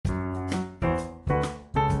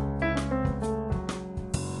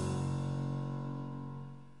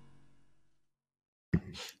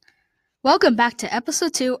Welcome back to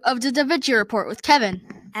episode 2 of the Da Vinci Report with Kevin,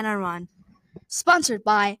 and Armand. sponsored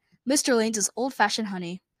by Mr. Lane's Old Fashioned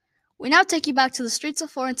Honey. We now take you back to the streets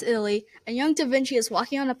of Florence, Italy, and young Da Vinci is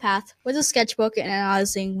walking on a path with a sketchbook and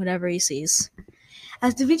analyzing whatever he sees.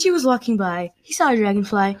 As Da Vinci was walking by, he saw a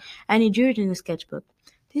dragonfly and he drew it in a sketchbook.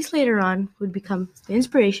 This later on would become the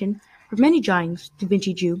inspiration for many drawings Da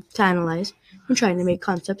Vinci drew to analyze when trying to make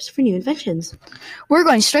concepts for new inventions. We're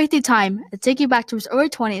going straight through time and take you back to his early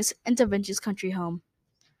 20s in Da Vinci's country home.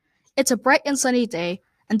 It's a bright and sunny day,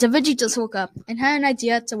 and Da Vinci just woke up and had an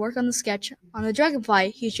idea to work on the sketch on the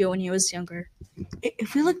dragonfly he drew when he was younger.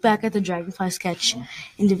 If we look back at the dragonfly sketch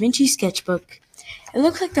in Da Vinci's sketchbook, it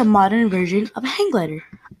looks like the modern version of a hang glider.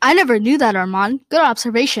 I never knew that, Armand. Good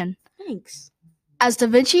observation. Thanks. As Da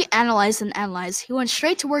Vinci analyzed, he went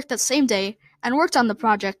straight to work that same day and worked on the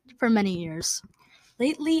project for many years.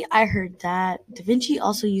 Lately, I heard that Da Vinci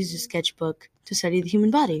also used a sketchbook to study the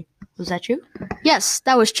human body. Was that true? Yes,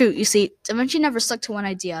 that was true. You see, Da Vinci never stuck to one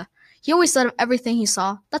idea. He always thought of everything he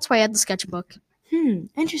saw. That's why he had the sketchbook.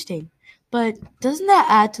 Interesting. But doesn't that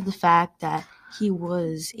add to the fact that he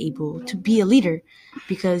was able to be a leader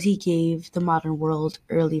because he gave the modern world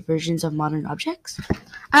early versions of modern objects?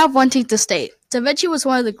 I have one thing to state. Da Vinci was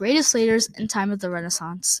one of the greatest leaders in time of the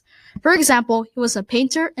Renaissance. For example, he was a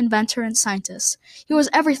painter, inventor, and scientist. He was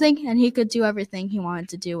everything, and he could do everything he wanted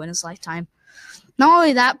to do in his lifetime. Not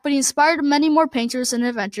only that, but he inspired many more painters and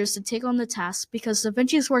inventors to take on the task because Da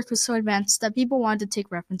Vinci's work was so advanced that people wanted to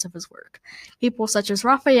take reference of his work. People such as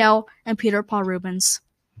Raphael and Peter Paul Rubens.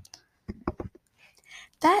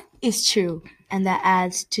 That is true, and that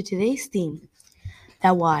adds to today's theme.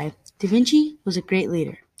 That why Da Vinci was a great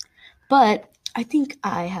leader. But I think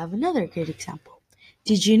I have another great example.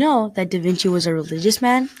 Did you know that Da Vinci was a religious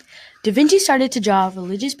man? Da Vinci started to draw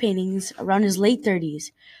religious paintings around his late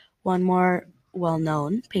 30s. One more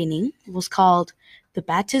well-known painting was called The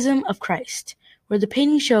Baptism of Christ, where the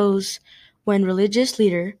painting shows when religious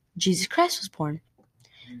leader Jesus Christ was born.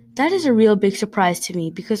 That is a real big surprise to me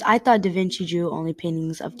because I thought Da Vinci drew only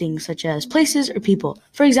paintings of things such as places or people.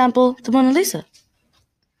 For example, the Mona Lisa.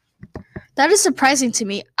 That is surprising to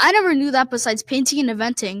me. I never knew that besides painting and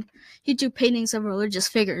inventing, he drew paintings of religious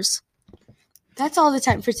figures. That's all the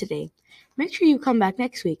time for today. Make sure you come back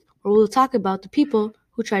next week where we'll talk about the people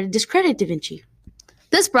who try to discredit Da Vinci.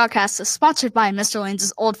 This broadcast is sponsored by Mr.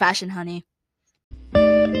 Lane's Old Fashioned Honey.